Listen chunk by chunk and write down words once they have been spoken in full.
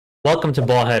Welcome to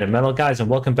BaldHeaded Metal, guys, and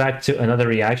welcome back to another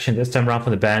reaction, this time around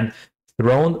from the band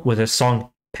THROWN with the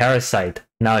song Parasite.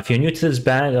 Now, if you're new to this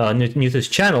band, new to this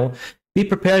channel, be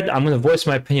prepared. I'm going to voice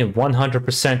my opinion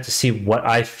 100% to see what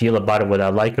I feel about it, whether I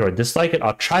like it or dislike it.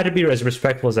 I'll try to be as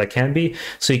respectful as I can be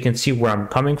so you can see where I'm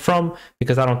coming from,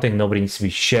 because I don't think nobody needs to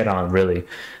be shit on, really.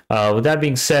 With that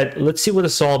being said, let's see what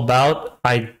it's all about.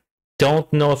 I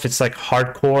don't know if it's like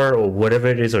hardcore or whatever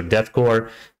it is, or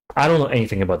deathcore. I don't know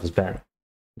anything about this band.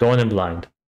 Going in blind.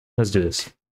 Let's do this.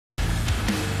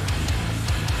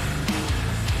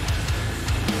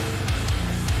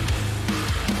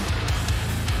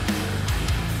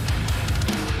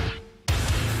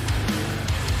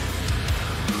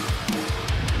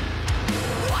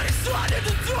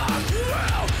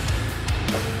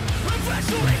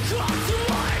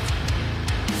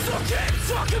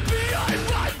 Talking behind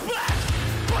my back,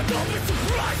 but don't be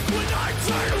surprised when I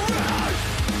turn around.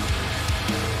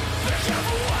 Be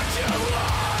careful what you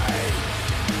like.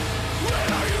 When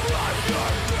are you on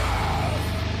your mouth?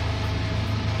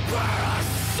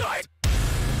 Parasite.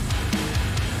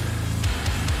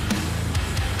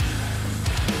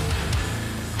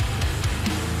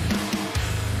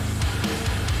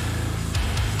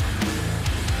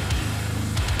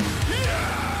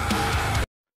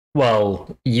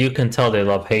 Well, you can tell they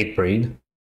love Hatebreed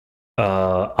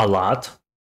a lot,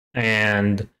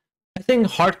 and I think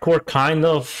hardcore kind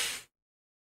of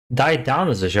died down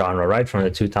as a genre, right, from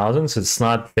the 2000s. It's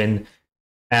not been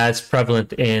as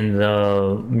prevalent in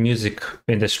the music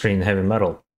industry in heavy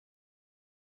metal.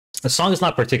 The song is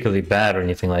not particularly bad or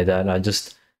anything like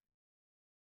that.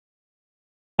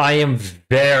 I am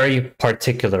very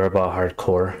particular about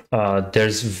hardcore.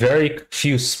 There's very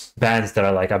few bands that I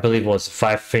like. I believe it was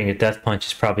Five Finger Death Punch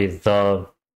is probably the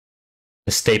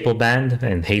staple band,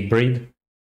 and Hatebreed.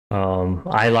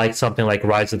 I like something like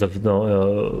Rise of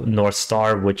the North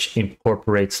Star, which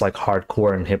incorporates like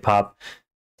hardcore and hip hop.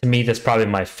 To me, that's probably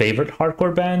my favorite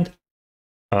hardcore band.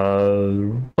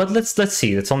 But let's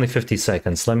see. It's only 50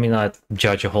 seconds. Let me not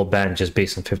judge a whole band just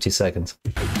based on 50 seconds.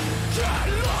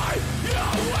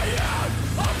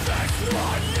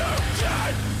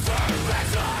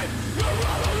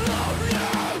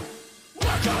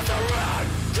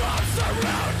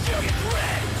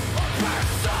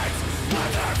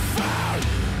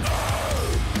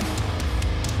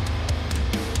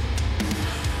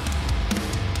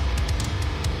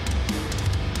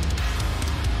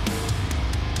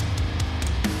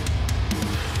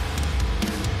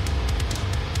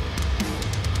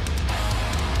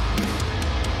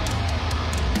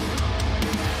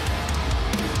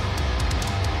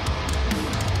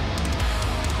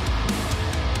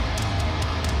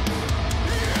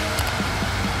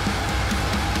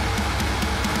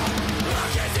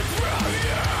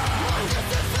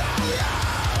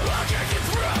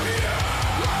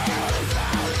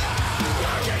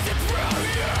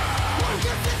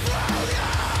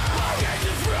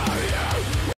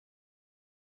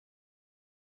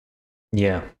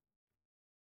 Yeah.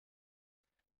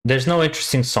 There's no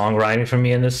interesting songwriting for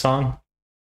me in this song.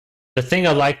 The thing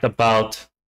I liked about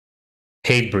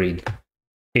Hatebreed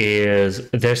is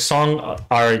their songs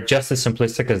are just as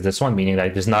simplistic as this one, meaning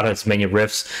like there's not as many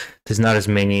riffs, there's not as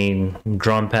many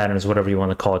drum patterns, whatever you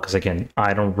want to call it, because again,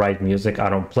 I don't write music, I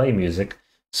don't play music,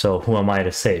 so who am I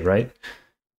to say, right?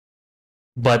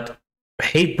 But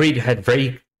Hatebreed had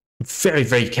very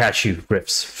catchy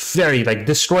riffs. Very like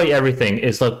Destroy Everything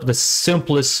is like the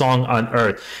simplest song on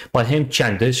earth, but him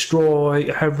chant destroy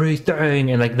everything,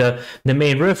 and like the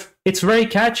main riff, it's very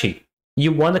catchy.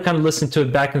 You want to kind of listen to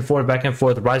it back and forth.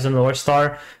 Rise of the North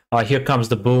Star, Here Comes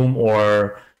the Boom,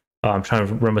 or I'm trying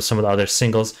to remember some of the other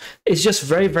singles. It's just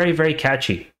very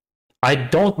catchy. I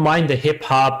don't mind the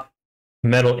hip-hop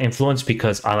metal influence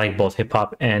because I like both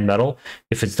hip-hop and metal.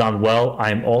 If it's done well,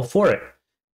 I'm all for it.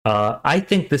 I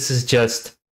think this is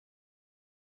just,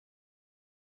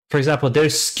 for example,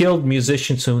 there's skilled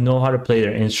musicians who know how to play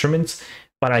their instruments,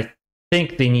 but I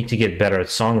think they need to get better at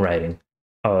songwriting.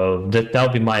 That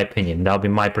would be my opinion. That would be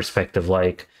my perspective.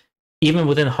 Like, even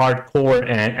within hardcore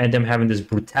and them having this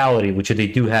brutality, which they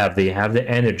do have, they have the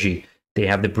energy, they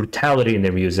have the brutality in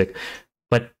their music,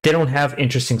 but they don't have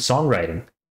interesting songwriting.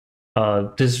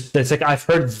 It's like I've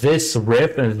heard this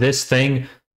riff and this thing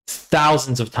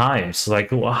thousands of times. Like,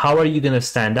 how are you going to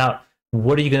stand out?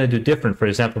 What are you going to do different? For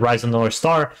example, Rise of the North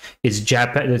Star is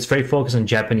Japan. It's very focused on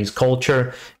Japanese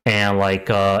culture and like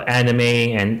anime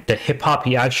and the hip hop.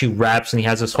 He actually raps and he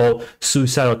has this whole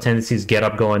suicidal tendencies get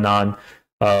up going on.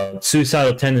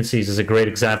 Suicidal Tendencies is a great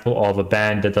example of a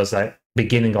band that does that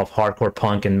beginning of hardcore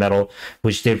punk and metal,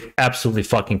 which they've absolutely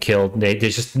fucking killed. They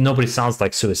just, nobody sounds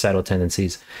like Suicidal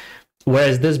Tendencies.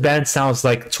 Whereas this band sounds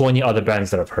like 20 other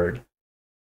bands that I've heard.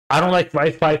 I don't like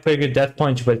Five Finger Death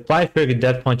Punch, but Five Finger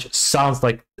Death Punch sounds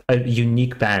like a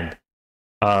unique band.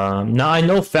 Now I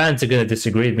know fans are gonna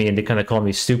disagree with me and they kind of call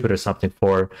me stupid or something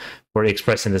for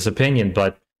expressing this opinion,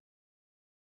 but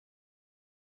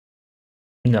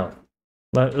no.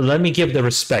 Let me give the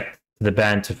respect to the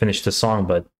band to finish the song,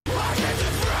 but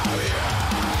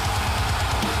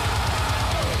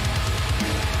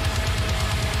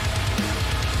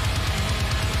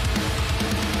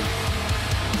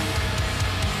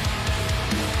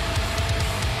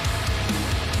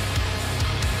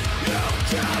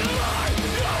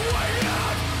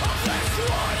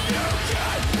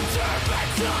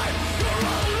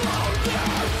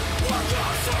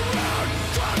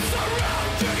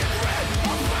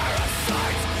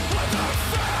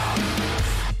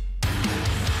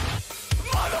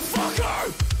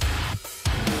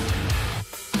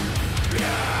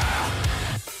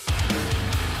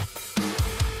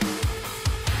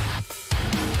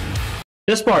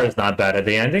this part is not bad at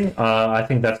the ending. I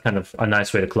think that's kind of a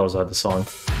nice way to close out the song.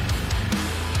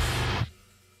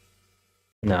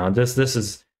 No, this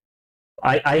is...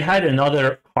 I had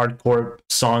another hardcore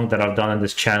song that I've done on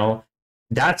this channel.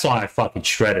 That song I fucking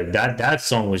shredded. That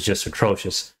song was just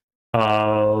atrocious.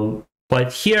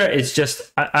 But here it's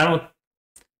just... I don't...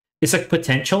 It's like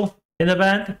potential in the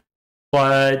band,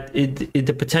 but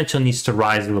the potential needs to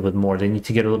rise a little bit more. They need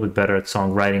to get a little bit better at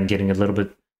songwriting, getting a little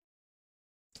bit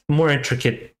more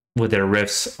intricate with their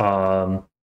riffs,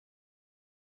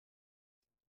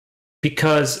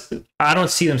 because I don't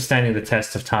see them standing the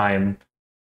test of time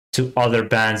to other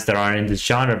bands that are in this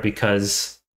genre,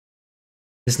 because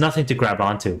there's nothing to grab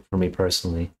onto for me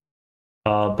personally.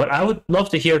 But I would love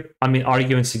to hear,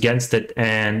 arguments against it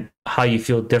and how you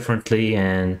feel differently,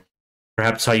 and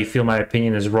perhaps how you feel my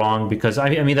opinion is wrong, because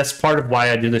I mean that's part of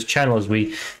why I do this channel, is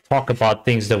we talk about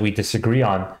things that we disagree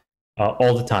on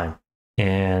all the time.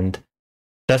 And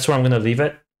that's where I'm going to leave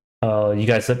it. You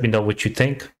guys let me know what you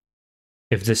think,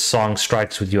 if this song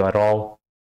strikes with you at all.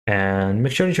 And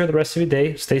make sure to enjoy the rest of your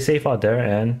day. Stay safe out there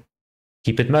and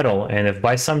keep it metal. And if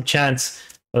by some chance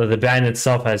the band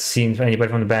itself has seen, if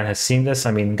anybody from the band has seen this,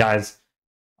 I mean, guys,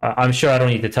 I'm sure I don't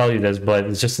need to tell you this, but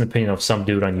it's just an opinion of some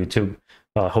dude on YouTube.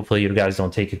 Hopefully you guys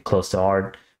don't take it close to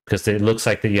heart, because it looks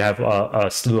like that you have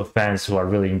a slew of fans who are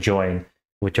really enjoying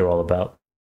what you're all about.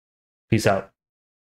 Peace out.